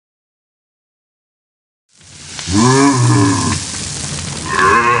We're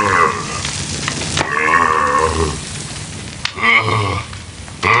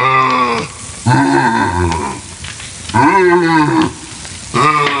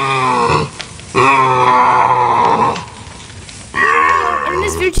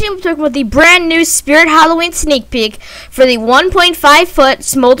talking about the brand new Spirit Halloween sneak peek for the 1.5-foot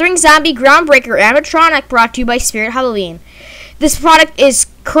Smoldering Zombie Groundbreaker Animatronic, brought to you by Spirit Halloween. This product is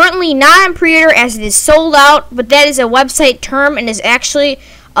currently not on pre-order as it is sold out, but that is a website term and is actually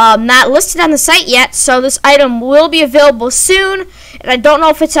not listed on the site yet, so this item will be available soon, and I don't know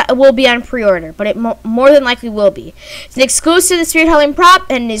if it will be on pre-order, but it more than likely will be. It's an exclusive to Spirit Halloween prop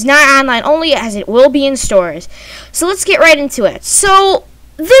and is not online only, as it will be in stores. So let's get right into it. So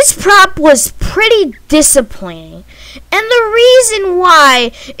this prop was pretty disappointing, and the reason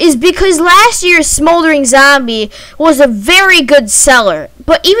why is because last year's Smoldering Zombie was a very good seller,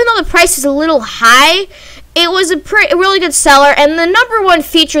 but even though the price is a little high, it was a really good seller, and the number one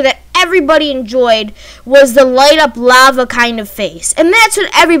feature that everybody enjoyed was the light up lava kind of face, and that's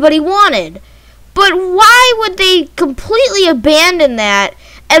what everybody wanted. But why would they completely abandon that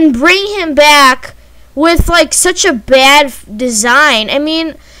and bring him back with like such a bad design? I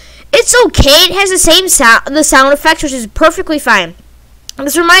mean, it's okay. It has the same sound effects, which is perfectly fine.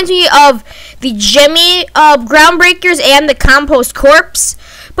 This reminds me of the Jimmy Groundbreakers and the Compost Corpse,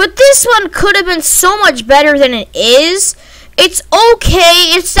 but this one could have been so much better than it is. It's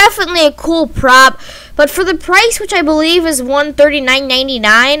okay. It's definitely a cool prop, but for the price, which I believe is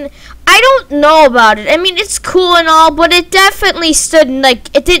 $139.99, I don't know about it. I mean, it's cool and all, but it definitely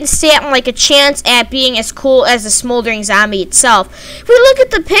it didn't stand like a chance at being as cool as the Smoldering Zombie itself. If we look at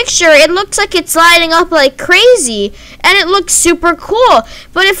the picture, it looks like it's lighting up like crazy, and it looks super cool.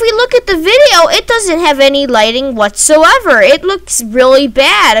 But if we look at the video, it doesn't have any lighting whatsoever. It looks really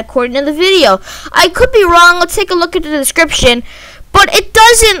bad according to the video. I could be wrong. Let's take a look at the description. But it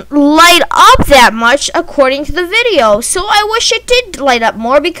doesn't light up that much according to the video. So I wish it did light up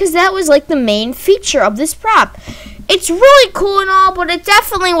more, because that was like the main feature of this prop. It's really cool and all, but it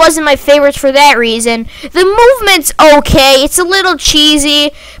definitely wasn't my favorites for that reason. The movement's okay. It's a little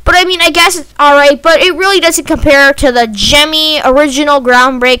cheesy, but I mean, I guess it's alright, but it really doesn't compare to the Jimmy original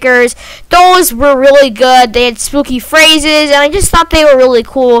Groundbreakers. Those were really good. They had spooky phrases, and I just thought they were really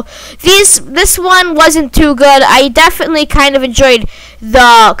cool. This one wasn't too good. I definitely kind of enjoyed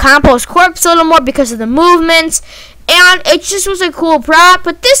the Compost Corpse a little more because of the movements, and it just was a cool prop.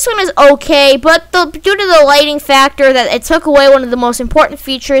 But this one is okay, but due to the lighting factor, that it took away one of the most important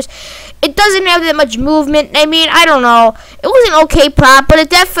features, it doesn't have that much movement. I mean, I don't know. It was an okay prop, but it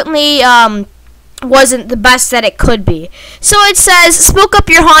definitely wasn't the best that it could be. So it says, spook up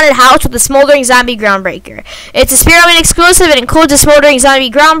your haunted house with the Smoldering Zombie Groundbreaker. It's a Spirit Halloween exclusive. It includes the Smoldering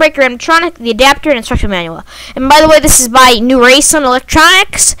Zombie Groundbreaker animatronic, the adapter, and instruction manual. And by the way, this is by New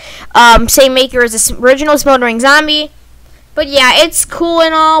Electronics, same maker as the original Smoldering Zombie. But yeah, it's cool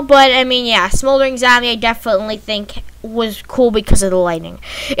and all, but I mean, yeah, Smoldering Zombie I definitely think was cool because of the lighting.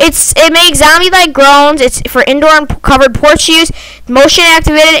 It makes zombie-like groans. It's for indoor and covered porch use. Motion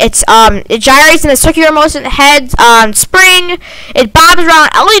activated. It gyrates in a circular motion head on spring. It bobs around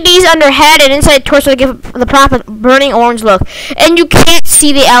LEDs under head and inside torso to give the prop a burning orange look. And you can't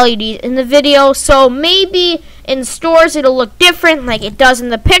see the LEDs in the video, so maybe in stores it'll look different like it does in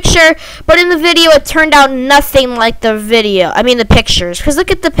the picture, but in the video it turned out nothing like the pictures. Because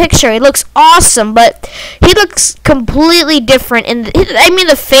look at the picture, it looks awesome, but he looks completely different.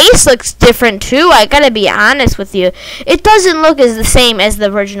 The face looks different too, I gotta be honest with you. It doesn't look as the same as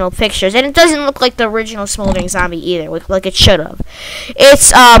the original pictures, and it doesn't look like the original Smoldering Zombie either, like it should have.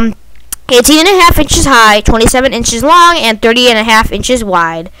 It's 18.5 inches high, 27 inches long, and 30.5 inches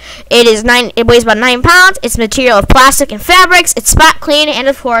wide. It weighs about 9 pounds. It's material of plastic and fabrics. It's spot clean, and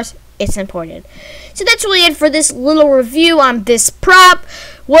of course, it's imported. So that's really it for this little review on this prop.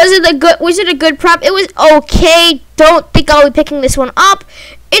 Was it a good prop? It was okay. Don't think I'll be picking this one up.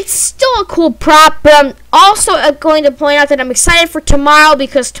 It's still a cool prop, but I'm also going to point out that I'm excited for tomorrow,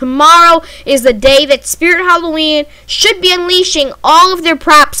 because tomorrow is the day that Spirit Halloween should be unleashing all of their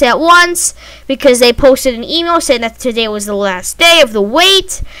props at once, because they posted an email saying that today was the last day of the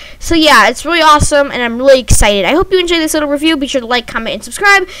wait. So yeah, it's really awesome, and I'm really excited. I hope you enjoyed this little review. Be sure to like, comment, and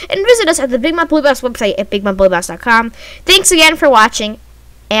subscribe, and visit us at the Big Mouth Blue Bass website at bigmouthbluebass.com. Thanks again for watching,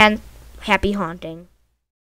 and happy haunting.